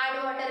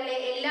ഹാർഡ് വാട്ടറിലെ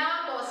എല്ലാ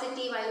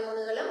പോസിറ്റീവ്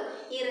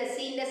അയോണുകളും ഈ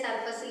റെസീനിന്റെ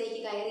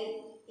സർഫസിലേക്ക് കയറി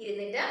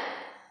ഇരുന്നിട്ട്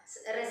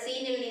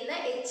റെസീനിൽ നിന്ന്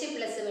H+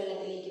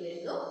 വെള്ളത്തിലേക്ക്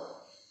വരുന്നു.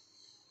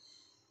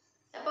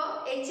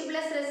 അപ്പോൾ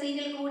H+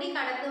 റെസീനിൽ കൂടി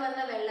കടന്നു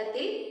വന്ന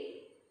വെള്ളത്തിൽ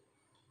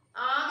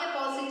ആകെ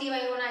പോസിറ്റീവ്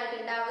അയോൺ ആയിട്ട്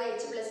ഉണ്ടാവുക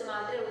H+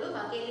 മാത്രമേ ഉള്ളൂ.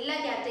 ബാക്കി എല്ലാ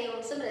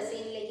കാറ്റയോൺസും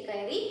റെസീനിലേക്ക്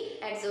കയറി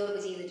അഡ്സോർബ്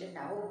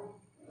ചെയ്തിട്ടുണ്ടാവും.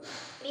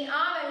 ഇനി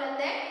ആ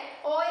വെള്ളത്തെ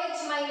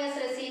OH-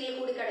 റെസീനിൽ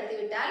കൂടി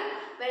കടത്തിവിട്ടാൽ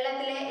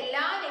വെള്ളത്തിലെ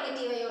എല്ലാ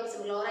നെഗറ്റീവ്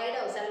അയോൺസും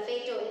ക്ലോറൈഡോ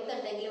സൾഫേറ്റോ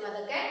എന്തുണ്ടെങ്കിലും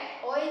അതൊക്കെ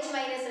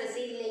OH-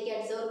 റെസീനിലേക്ക്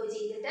അഡ്സോർബ്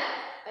ചെയ്തിട്ട്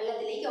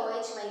വെള്ളത്തിലേക്ക്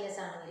OH-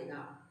 ആണ് വരിക.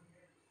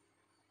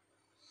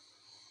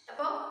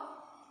 അപ്പോൾ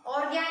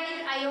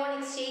ഓർഗാനിക് അയോൺ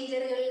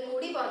എക്സ്ചേഞ്ചറുകളിൽ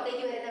കൂടി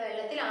പുറത്തേക്ക് വരുന്ന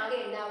വെള്ളത്തിൽ ആകെ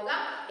ഉണ്ടാവുക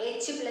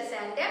H+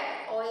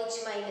 ആൻഡ്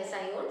OH-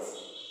 അയോൺസ്.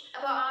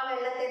 അപ്പോൾ ആ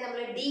വെള്ളത്തെ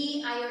നമ്മൾ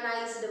ഡി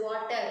അയോണൈസ്ഡ്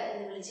വാട്ടർ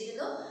എന്ന്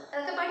വിളിച്ചിരുന്നു.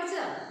 അതൊക്കെ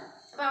പഠിച്ചതാണ്.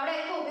 അപ്പോൾ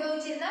അവിടെയൊക്കെ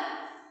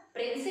ഉപയോഗിച്ചിരുന്ന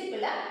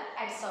പ്രിൻസിപ്പിൾ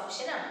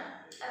അഡ്സോർപ്ഷൻ ആണ്.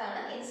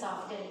 അതാണ് in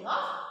softening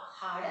of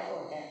hard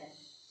water.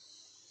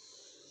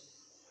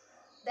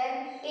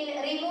 Then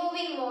in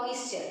removing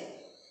moisture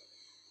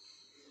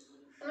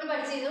നമ്മൾ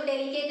പഠിച്ചിരുന്നു.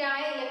 ഡെലിക്കേറ്റ്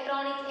ആയ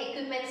ഇലക്ട്രോണിക്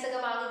എക്യുപ്മെന്റ്സ് ഒക്കെ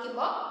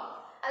വാങ്ങിക്കുമ്പോൾ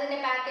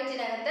അതിന്റെ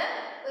പാക്കറ്റിനകത്ത്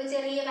ഒരു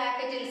ചെറിയ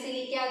പാക്കറ്റിൽ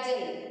സിലിക്ക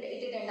ജെൽ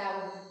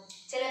ഇട്ടിട്ടുണ്ടാവും.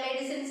 ചില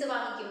മെഡിസിൻസ്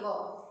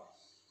വാങ്ങിക്കുമ്പോൾ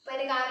അപ്പോൾ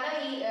അതിന്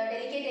കാരണം ഈ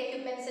ഡെലിക്കേറ്റ്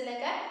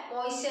എക്യുപ്മെന്റ്സിലൊക്കെ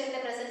മോയ്സ്ചറിന്റെ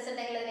പ്രസൻസ്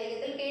ഉണ്ടെങ്കിൽ അത്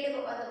വേഗത്തിൽ കേട്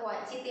വന്ന്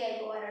പോകാൻ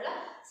ചീത്തയായി പോകാനുള്ള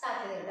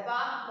സാധ്യതയുണ്ട്. അപ്പോൾ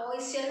ആ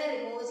മോയ്സ്ചറിനെ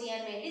റിമൂവ്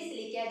ചെയ്യാൻ വേണ്ടി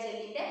സിലിക്ക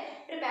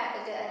ജെല്ലിന്റെ ഒരു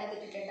പാക്കറ്റ്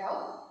അതിനകത്ത്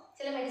ഇട്ടിട്ടുണ്ടാവും.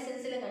 ചില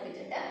മെഡിസിൻസിലും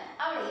കണ്ടിട്ടുണ്ട്.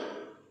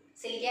 അവിടെയും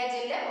സിലിക്ക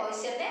ജെല്ല്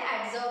മോയ്സ്ചറിനെ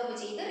അഡ്സോർബ്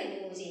ചെയ്ത്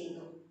റിമൂവ്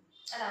ചെയ്യുന്നു.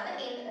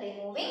 അതാണ് in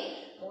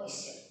removing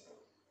moisture.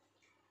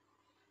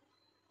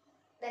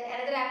 Then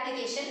another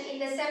application in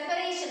the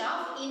separation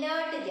of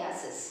inert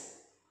gases.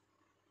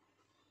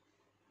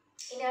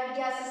 Inert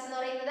gases എന്ന്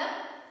പറയുന്നത്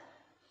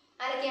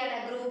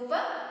ആരൊക്കെയാണ്? ഗ്രൂപ്പ്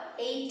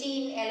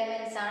 18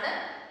 എലമെന്റ്സ് ആണ്.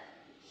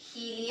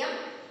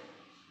 Helium,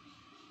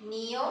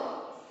 neon,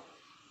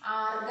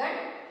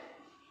 argon,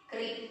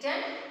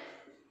 krypton,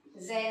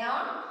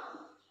 xenon,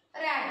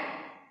 radon.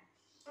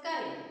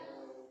 നമുക്കറിയാം.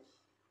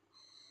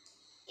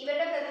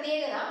 ഇവരുടെ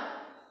പ്രത്യേകത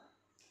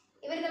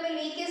ഇവർ തമ്മിൽ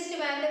weakest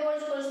van der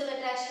walls force of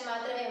attraction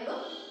മാത്രമേ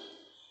ഉള്ളൂ.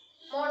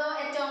 മോണോ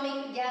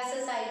അറ്റോമിക്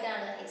ഗ്യാസസ്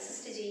ആയിട്ടാണ്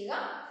എക്സിസ്റ്റ്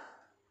ചെയ്യുക.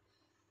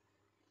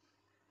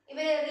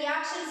 ഇവർ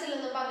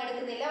റിയാക്ഷൻസിലൊന്നും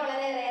പങ്കെടുക്കുന്നില്ല.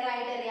 വളരെ റെയർ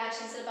ആയിട്ട്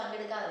റിയാക്ഷൻസിൽ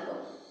പങ്കെടുക്കാറുള്ളൂ.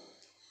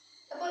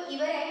 അപ്പോൾ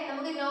ഇവരെ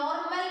നമുക്ക്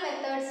നോർമൽ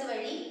മെത്തേഡ്സ്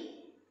വഴി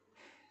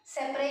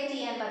സെപ്പറേറ്റ്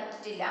ചെയ്യാൻ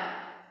പറ്റില്ല.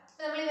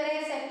 നമ്മൾ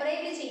ഇവരെ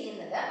സെപ്പറേറ്റ്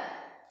ചെയ്യുന്നത്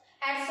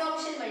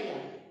adsorption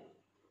വഴിയാണ്.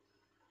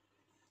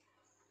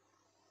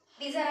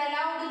 These are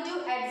allowed to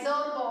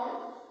adsorb on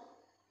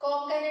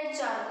coconut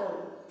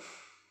charcoal.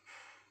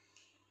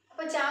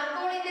 അപ്പോൾ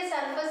ചാർക്കോളിന്റെ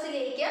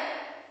സർഫസിലേക്ക്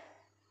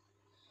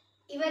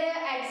ഇവർ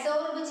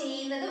അഡ്സോർബ്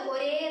ചെയ്യുന്നത്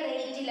ഒരേ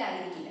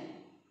റേറ്റിലായിരിക്കില്ല.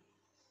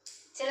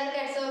 ചിലർക്ക്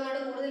അഡ്സോർബിനോട്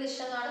കൂടുതൽ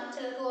ഇഷ്ടം കാണും,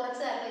 ചിലർക്ക്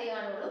കുറച്ച് താല്പര്യം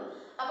കാണുള്ളൂ.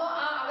 അപ്പോൾ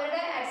ആ അവരുടെ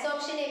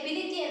അഡ്സോർപ്ഷൻ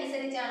എബിലിറ്റി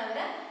അനുസരിച്ചാണ് അവർ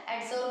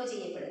adsorb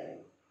ചെയ്യപ്പെടുക.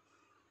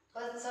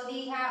 So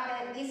these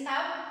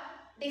have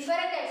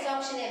different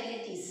absorption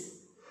abilities.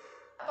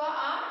 അപ്പോൾ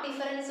ആ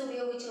ഡിഫറൻസ്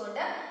ഉപയോഗിച്ചുകൊണ്ട്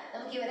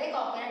നമുക്ക് ഇവരെ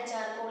കോക്കനട്ട്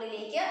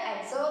ചാർക്കോളിലേക്ക്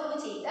അഡ്സോർബ്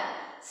ചെയ്ത്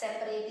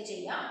സെപ്പറേറ്റ്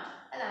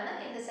ചെയ്യാം. അതാണ്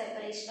in the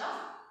separation of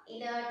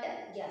inert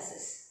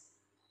gases.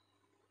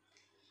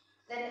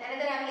 Then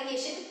another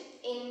application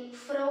in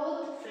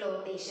froth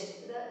flotation.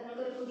 ഇത്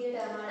നിങ്ങൾക്കൊരു പുതിയ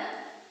ടേമാണ്.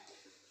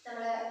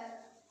 നമ്മൾ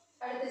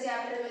അടുത്ത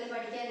ചാപ്റ്ററുകളിൽ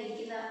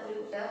പഠിക്കാനിരിക്കുന്ന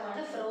ഒരു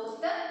ടേമാണ്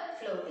ഫ്രോത്ത്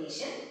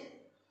ഫ്ലോട്ടേഷൻ.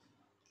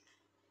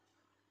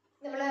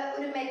 നമ്മൾ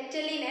ഒരു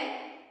മെറ്റലിനെ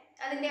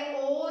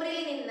അതിൻ്റെ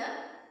ഓറിൽ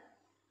നിന്ന്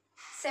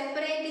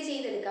സെപ്പറേറ്റ്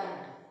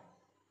ചെയ്തെടുക്കാറുണ്ട്.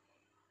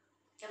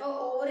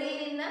 അപ്പോൾ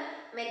ഓറിൽ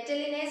നിന്ന്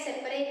മെറ്റലിനെ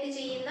സെപ്പറേറ്റ്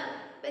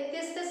ചെയ്യുന്ന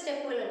വ്യത്യസ്ത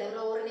സ്റ്റെപ്പുകളുണ്ട്. നമ്മൾ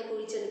ഓറിനെ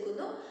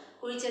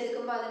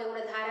കുഴിച്ചെടുക്കുമ്പോൾ അതിൻ്റെ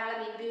കൂടെ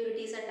ധാരാളം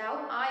ഇമ്പ്യൂരിറ്റീസ്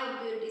ഉണ്ടാവും. ആ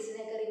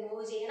ഇമ്പ്യൂരിറ്റീസിനെയൊക്കെ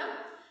റിമൂവ് ചെയ്യണം.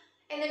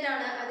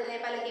 എന്നിട്ടാണ് അതിനെ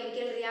പല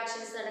കെമിക്കൽ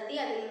റിയാക്ഷൻസ് നടത്തി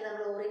അതിൽ നിന്ന്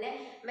നമ്മൾ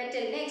ഓറിനെ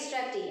മെറ്റലിനെ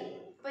എക്സ്ട്രാക്ട്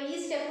ചെയ്യും. അപ്പോൾ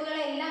ഈ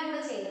സ്റ്റെപ്പുകളെല്ലാം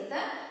കൂടെ ചേർത്ത്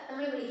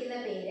നമ്മൾ വിളിക്കുന്ന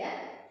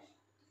പേര്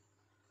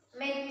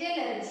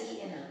മെറ്റലർജി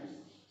എന്നാണ്.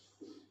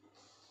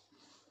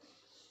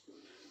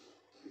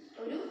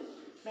 ഒരു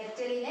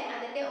മെറ്റലിനെ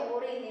അതിൻ്റെ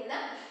ഓറിൽ നിന്ന്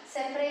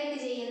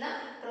സെപ്പറേറ്റ്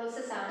ചെയ്യുന്ന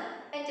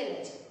പ്രോസസ്സാണ്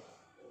മെറ്റലർജി.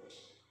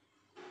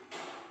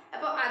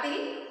 അപ്പോൾ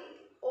അതിൽ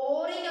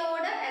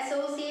ഓറിനോട്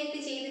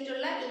അസോസിയേറ്റ്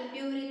ചെയ്തിട്ടുള്ള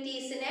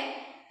ഇമ്പ്യൂരിറ്റീസിനെ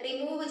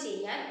റിമൂവ്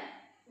ചെയ്യാൻ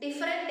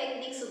ഡിഫറെൻറ്റ്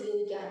ടെക്നിക്സ്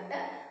ഉപയോഗിക്കാറുണ്ട്.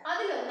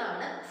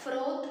 അതിലൊന്നാണ്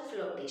ഫ്രോത്ത്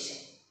ഫ്ലോട്ടേഷൻ.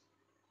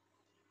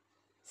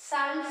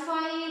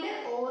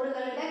 സൾഫൈഡ്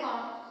ഓറുകളുടെ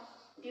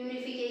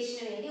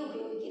പ്യൂരിഫിക്കേഷന് വേണ്ടി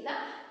ഉപയോഗിക്കുന്ന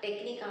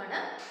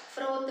ടെക്നിക്കാണ്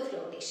ഫ്രോത്ത്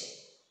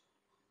ഫ്ലോട്ടേഷൻ.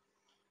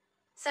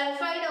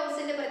 സൾഫൈഡ്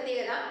ഓസിന്റെ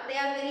പ്രത്യേകത ദേ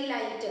ആർ വെരി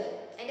ലൈറ്റർ.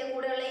 അതിൻ്റെ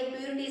കൂടെയുള്ള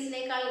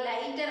ഇമ്പ്യൂരിറ്റീസിനേക്കാൾ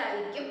ലൈറ്റർ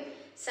ആയിരിക്കും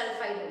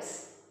സൾഫൈഡ്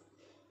ഓസ്.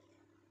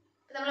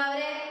 നമ്മൾ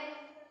അവരെ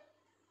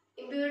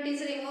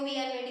ഇമ്പ്യൂരിറ്റീസ് റിമൂവ്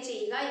ചെയ്യാൻ വേണ്ടി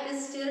ചെയ്യുക. It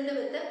is stirred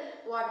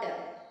with water.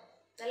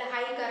 നല്ല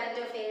high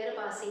current of air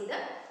pass ചെയ്ത്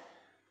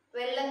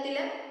വെള്ളത്തിൽ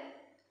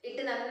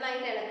ഇട്ട്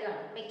നന്നായിട്ട്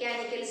ഇളക്കുകയാണ്.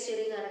 മെക്കാനിക്കൽ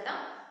സ്റ്റിയറിംഗ് നടത്താം,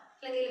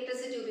 അല്ലെങ്കിൽ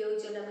ഇലക്ട്രിസിറ്റി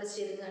ഉപയോഗിച്ചുകൊണ്ട് നമ്മൾ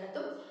സ്റ്റിയറിംഗ്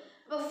നടത്തും.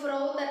 അപ്പോൾ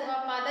ഫ്രോത്ത് അഥവാ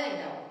പത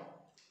ഉണ്ടാവും.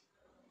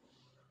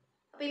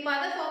 അപ്പോൾ ഈ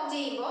പത ഫോം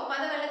ചെയ്യുമ്പോൾ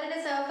പത വെള്ളത്തിൻ്റെ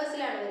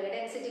സർഫസിലാണ് വരിക,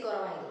 ഡെൻസിറ്റി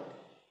കുറവായതുകൊണ്ട്.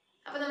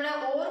 അപ്പോൾ നമ്മുടെ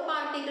ഓർ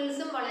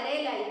പാർട്ടിക്കിൾസും വളരെ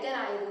ലൈറ്റർ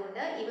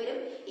ആയതുകൊണ്ട് ഇവരും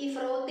ഈ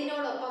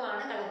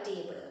ഫ്രോത്തിനോടൊപ്പമാണ് കളക്ട്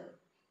ചെയ്യപ്പെടുന്നത്.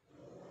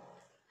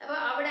 അപ്പോൾ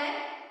അവിടെ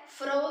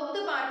ഫ്രോത്ത്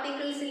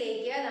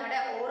പാർട്ടിക്കിൾസിലേക്ക് നമ്മുടെ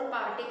ഓർ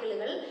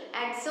പാർട്ടിക്കിളുകൾ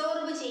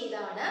അഡ്സോർബ്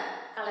ചെയ്താണ്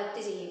collect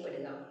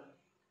ചെയ്യപ്പെടുക.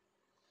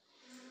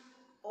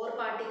 Or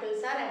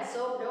particles R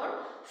adsorbed on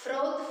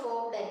ഫ്രോത്ത്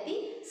formed at the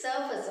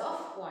surface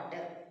of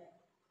water.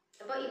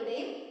 അപ്പോൾ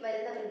ഇവിടെയും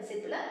വരുന്ന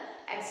പ്രിൻസിപ്പിൾ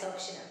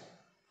അഡ്സോർപ്ഷൻ ആണ്.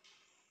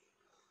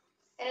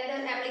 Another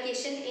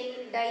application in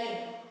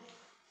dyeing.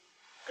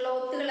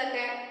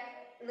 ക്ലോത്തുകളൊക്കെ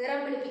നിറം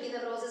പിടിപ്പിക്കുന്ന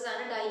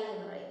പ്രോസസ്സാണ് ഡൈയിങ്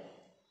എന്ന് പറയുന്നത്.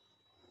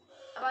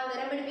 അപ്പോൾ ആ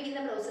നിറം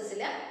പിടിപ്പിക്കുന്ന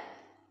പ്രോസസ്സിൽ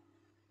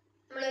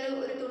നമ്മളൊരു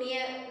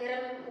തുണിയെ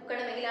നിറം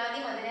മുക്കണമെങ്കിൽ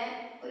ആദ്യം അതിനെ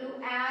ഒരു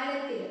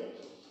ആലത്തിൽ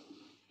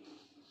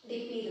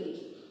ഡിപ്പ് ചെയ്ത്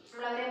വയ്ക്കും.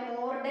 നമ്മളവരെ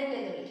മോർഡൻ്റ്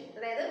എന്ന് വിളിക്കും.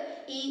 അതായത്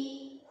ഈ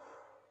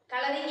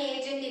കളറിങ്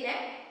ഏജൻറ്റിനെ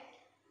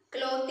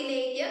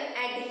ക്ലോത്തിലേക്ക്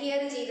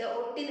അഡ്ഹിയർ ചെയ്ത്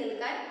ഒട്ടി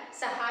നിൽക്കാൻ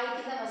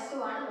സഹായിക്കുന്ന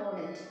വസ്തുവാണ്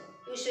മോർഡൻറ്റ്.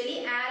 യൂഷ്വലി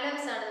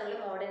ആലംസ് ആണ് നമ്മൾ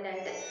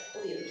മോർഡൻ്റായിട്ട്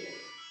ഉപയോഗിക്കുക.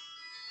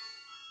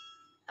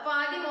 അപ്പോൾ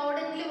ആദ്യം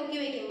മോർഡൻറ്റിൽ മുക്കി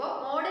വയ്ക്കുമ്പോൾ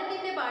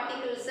മോർഡൻറ്റിൻ്റെ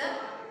പാർട്ടിക്കിൾസ്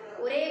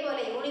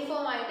ഒരേപോലെ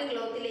യൂണിഫോം ആയിട്ട്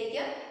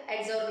ക്ലോത്തിലേക്ക്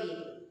അഡ്സോർബ്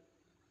ചെയ്യും.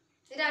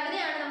 എന്നിട്ട്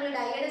അതിനെയാണ് നമ്മൾ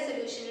ഡൈയുടെ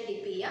സൊല്യൂഷനിൽ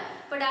ഡിപ്പ് ചെയ്യുക.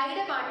 അപ്പോൾ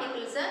ഡൈയുടെ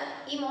പാർട്ടിക്കിൾസ്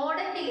ഈ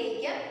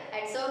മോർഡൻറ്റിലേക്ക്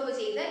അഡ്സോർബ്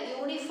ചെയ്ത്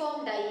യൂണിഫോം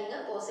ഡൈയിങ്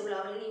പോസിബിൾ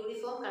ആവും, അല്ലെങ്കിൽ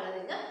യൂണിഫോം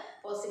കളറിങ്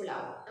പോസിബിൾ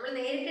ആവും. നമ്മൾ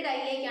നേരിട്ട്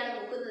ഡൈയിലേക്കാണ്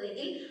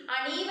മുക്കുന്നതെങ്കിൽ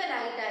അണീവൻ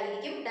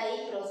ആയിട്ടായിരിക്കും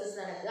ഡൈയിങ് പ്രോസസ്സ്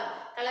നടക്കുക.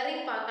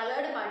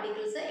 കളേർഡ്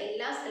പാർട്ടിക്കിൾസ്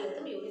എല്ലാ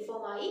സ്ഥലത്തും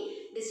യൂണിഫോമായി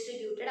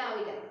ഡിസ്ട്രിബ്യൂട്ടഡ്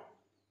ആവില്ല.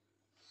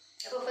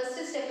 അപ്പോൾ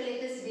ഫസ്റ്റ് സ്റ്റെപ്പിൽ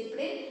it is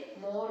dipped in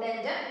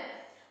മോർഡൻറ്റ്.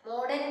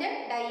 മോർഡൻറ്റ്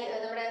dye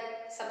നമ്മുടെ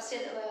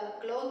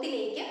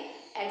ക്ലോത്തിലേക്ക്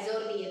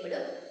അഡ്സോർബ്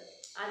ചെയ്യപ്പെടും.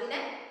 അതിനെ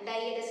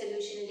ഡൈയുടെ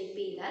സൊല്യൂഷനിൽ ഡിപ്പ്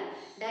ചെയ്താൽ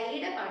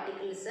ഡൈയുടെ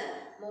പാർട്ടിക്കിൾസ്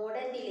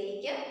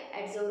മോർഡൻറ്റിലേക്ക്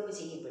അഡ്സോർബ്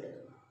ചെയ്യപ്പെടും.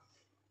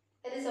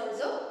 That is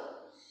also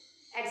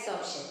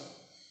adsorption.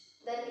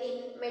 Then in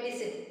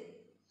medicine,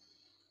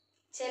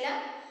 ചില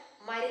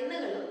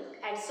മരുന്നുകളും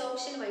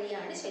അഡ്സോർപ്ഷൻ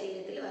വഴിയാണ്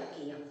ശരീരത്തിൽ വർക്ക്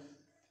ചെയ്യുക.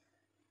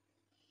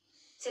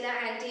 ചില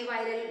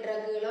ആൻറ്റിവൈറൽ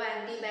ഡ്രഗുകളോ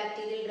ആൻറ്റി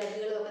ബാക്ടീരിയൽ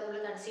ഡ്രഗുകളോ ഒക്കെ നമ്മൾ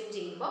കൺസ്യൂം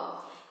ചെയ്യുമ്പോൾ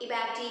ഈ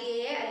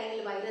ബാക്ടീരിയയെ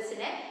അല്ലെങ്കിൽ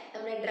വൈറസിനെ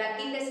നമ്മുടെ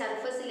ഡ്രഗിൻ്റെ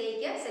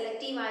സർഫസിലേക്ക്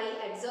സെലക്റ്റീവായി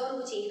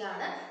അഡ്സോർബ്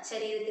ചെയ്താണ്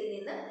ശരീരത്തിൽ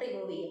നിന്ന്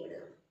remove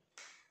ചെയ്യപ്പെടുക.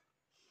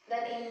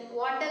 Then in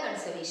water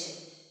conservation,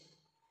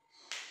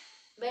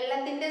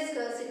 വെള്ളത്തിൻ്റെ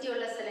സ്കേഴ്സിറ്റി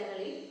ഉള്ള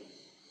സ്ഥലങ്ങളിൽ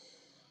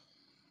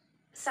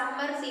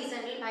സമ്മർ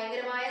സീസണിൽ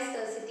ഭയങ്കരമായ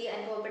സ്കേഴ്സിറ്റി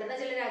അനുഭവപ്പെടുന്ന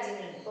ചില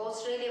രാജ്യങ്ങളുണ്ട്. ഇപ്പോൾ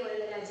ഓസ്ട്രേലിയ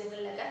പോലുള്ള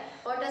രാജ്യങ്ങളിലൊക്കെ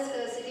വാട്ടർ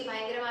സ്കേഴ്സിറ്റി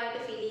ഭയങ്കരമായിട്ട്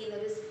ഫീൽ ചെയ്യുന്ന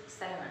ഒരു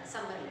സ്ഥലമാണ്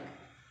സമ്മറിലൊക്കെ.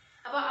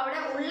 അപ്പോൾ അവിടെ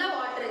ഉള്ള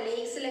വാട്ടർ,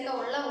 ലേക്സിലൊക്കെ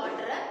ഉള്ള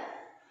വാട്ടർ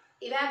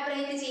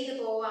ഇവാപ്പറേറ്റ് ചെയ്ത്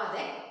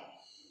പോവാതെ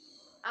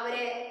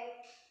അവരെ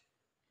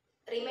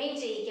റിമൈൻ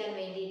ചെയ്യിക്കാൻ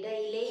വേണ്ടിയിട്ട്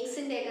ഈ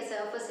ലേക്സിൻ്റെയൊക്കെ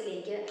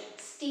സർഫസിലേക്ക്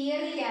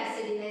സ്റ്റിയറിക്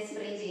ആസിഡിനെ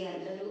സ്പ്രേ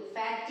ചെയ്യാറുണ്ട്. ഒരു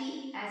fatty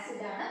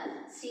ആസിഡാണ്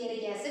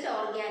stearic acid,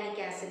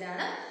 organic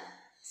ആസിഡാണ്.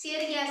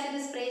 Stearic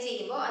acid spray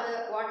ചെയ്യുമ്പോൾ അത്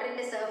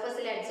വാട്ടറിൻ്റെ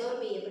സർഫസിൽ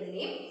അഡ്സോർബ്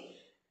ചെയ്യപ്പെടുകയും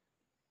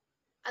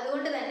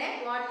അതുകൊണ്ട് തന്നെ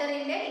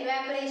വാട്ടറിൻ്റെ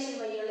ഇവാപ്പറേഷൻ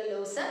വഴിയുള്ള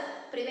ലോസ്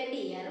പ്രിവെൻറ്റ്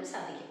ചെയ്യാനും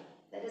സാധിക്കും.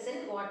 That is in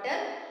water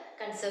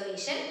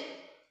conservation.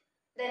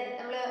 Then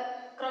നമ്മൾ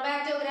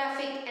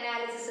ക്രൊമാറ്റോഗ്രാഫിക്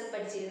അനാലിസിസ്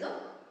പഠിച്ചിരുന്നു.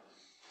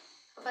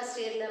 ഫസ്റ്റ്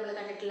ഇയറിൽ നമ്മൾ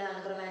കണ്ടിട്ടുള്ളതാണ്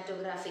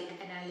ക്രൊമാറ്റോഗ്രാഫിക്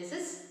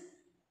അനാലിസിസ്.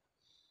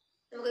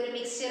 നമുക്കൊരു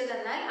മിക്സ്ചർ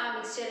തന്നാൽ ആ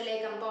മിക്സ്ചറിലെ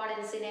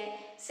കമ്പോണൻസിനെ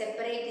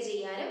സെപ്പറേറ്റ്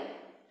ചെയ്യാനും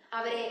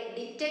അവരെ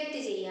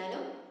ഡിറ്റക്റ്റ്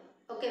ചെയ്യാനും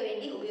ഒക്കെ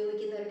വേണ്ടി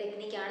ഉപയോഗിക്കുന്ന ഒരു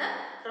ടെക്നിക്കാണ്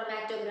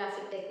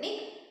chromatographic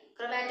technique.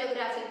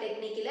 Chromatographic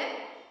ടെക്നിക്കിൽ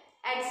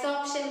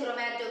adsorption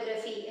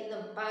chromatography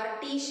എന്നും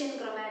പാർട്ടീഷൻ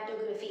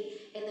ക്രൊമാറ്റോഗ്രഫി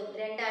എന്നും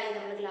രണ്ടായി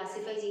നമ്മൾ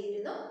ക്ലാസിഫൈ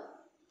ചെയ്തിരുന്നു.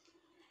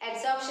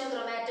 അഡ്സോർപ്ഷൻ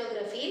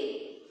ക്രൊമാറ്റോഗ്രഫിയിൽ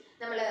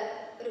നമ്മൾ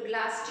ഒരു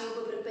ഗ്ലാസ്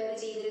ട്യൂബ് പ്രിപ്പയർ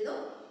ചെയ്തിരുന്നു.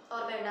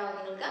 ഓർമ്മയുണ്ടാവും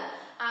നിങ്ങൾക്ക്.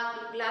 ആ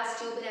ഗ്ലാസ്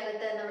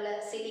ട്യൂബിനകത്ത് നമ്മൾ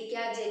സിലിക്ക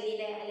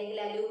ജെല്ലിനെ അല്ലെങ്കിൽ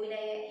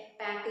അലൂമിനയെ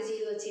പാക്ക്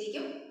ചെയ്ത്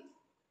വച്ചിരിക്കും.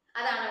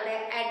 അതാണ് അവിടെ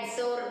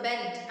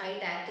അഡ്സോർബൻറ്റ്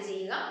ആയിട്ട് ആക്ട്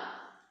ചെയ്യുക.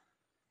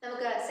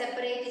 നമുക്ക്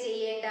സെപ്പറേറ്റ്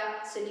ചെയ്യേണ്ട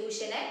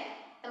സൊല്യൂഷനെ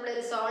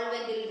നമ്മളൊരു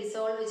സോൾവെൻറ്റിൽ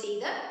ഡിസോൾവ്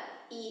ചെയ്ത്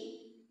ഈ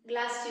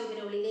ഗ്ലാസ്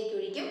ട്യൂബിനുള്ളിലേക്ക്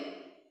ഒഴിക്കും.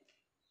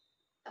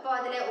 അപ്പോൾ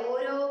അതിലെ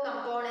ഓരോ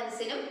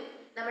കമ്പോണൻസിനും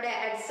നമ്മുടെ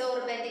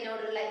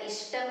അഡ്സോർബൻറ്റിനോടുള്ള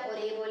ഇഷ്ടം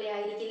ഒരേപോലെ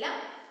ആയിരിക്കില്ല.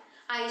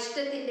 ആ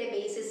ഇഷ്ടത്തിൻ്റെ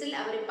ബേസിസിൽ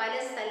അവർ പല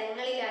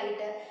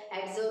സ്ഥലങ്ങളിലായിട്ട്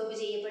അഡ്സോർബ്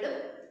ചെയ്യപ്പെടും.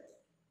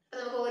 അപ്പോൾ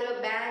നമുക്ക് ഓരോ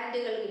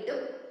ബാൻഡുകൾ കിട്ടും.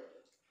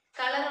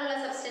 കളറുള്ള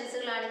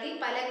സബ്സ്റ്റൻസുകളാണെങ്കിൽ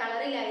പല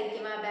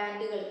കളറിലായിരിക്കും ആ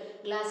ബാൻഡുകൾ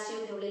ഗ്ലാസ്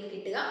ട്യൂബിനുള്ളിൽ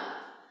കിട്ടുക.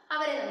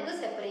 അവരെ നമുക്ക്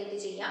സെപ്പറേറ്റ്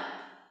ചെയ്യാം.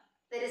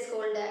 That is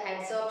called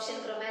adsorption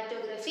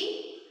chromatography.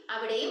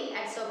 അവിടെയും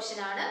അഡ്സോർപ്ഷൻ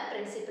ആണ്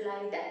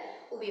പ്രിൻസിപ്പിളായിട്ട്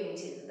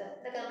ഉപയോഗിച്ചിരുന്നത്.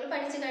 ഇതൊക്കെ നമ്മൾ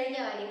പഠിച്ചു കഴിഞ്ഞ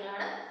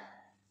കാര്യങ്ങളാണ്.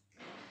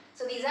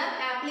 So these are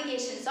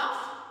applications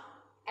of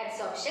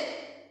adsorption.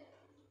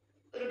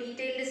 ഒരു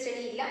ഡീറ്റെയിൽഡ്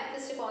സ്റ്റഡി ഇല്ല,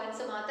 ജസ്റ്റ്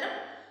പോയിന്റ്സ് മാത്രം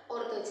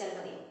ഓർത്ത് വെച്ചാൽ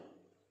മതി.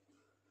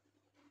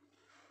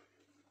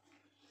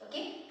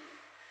 ഓക്കെ,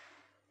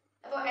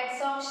 അപ്പോൾ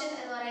അഡ്സോർപ്ഷൻ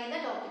എന്ന് പറയുന്ന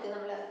ടോപ്പിക്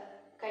നമ്മൾ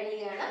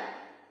കഴിയുകയാണ്.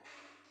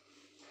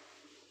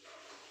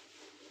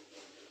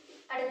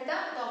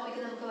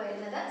 നമുക്ക്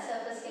വരുന്നത്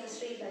സർഫസ്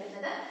കെമിസ്ട്രിയിൽ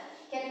വരുന്നത്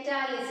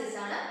കറ്റാലിസിസ്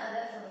ആണ്.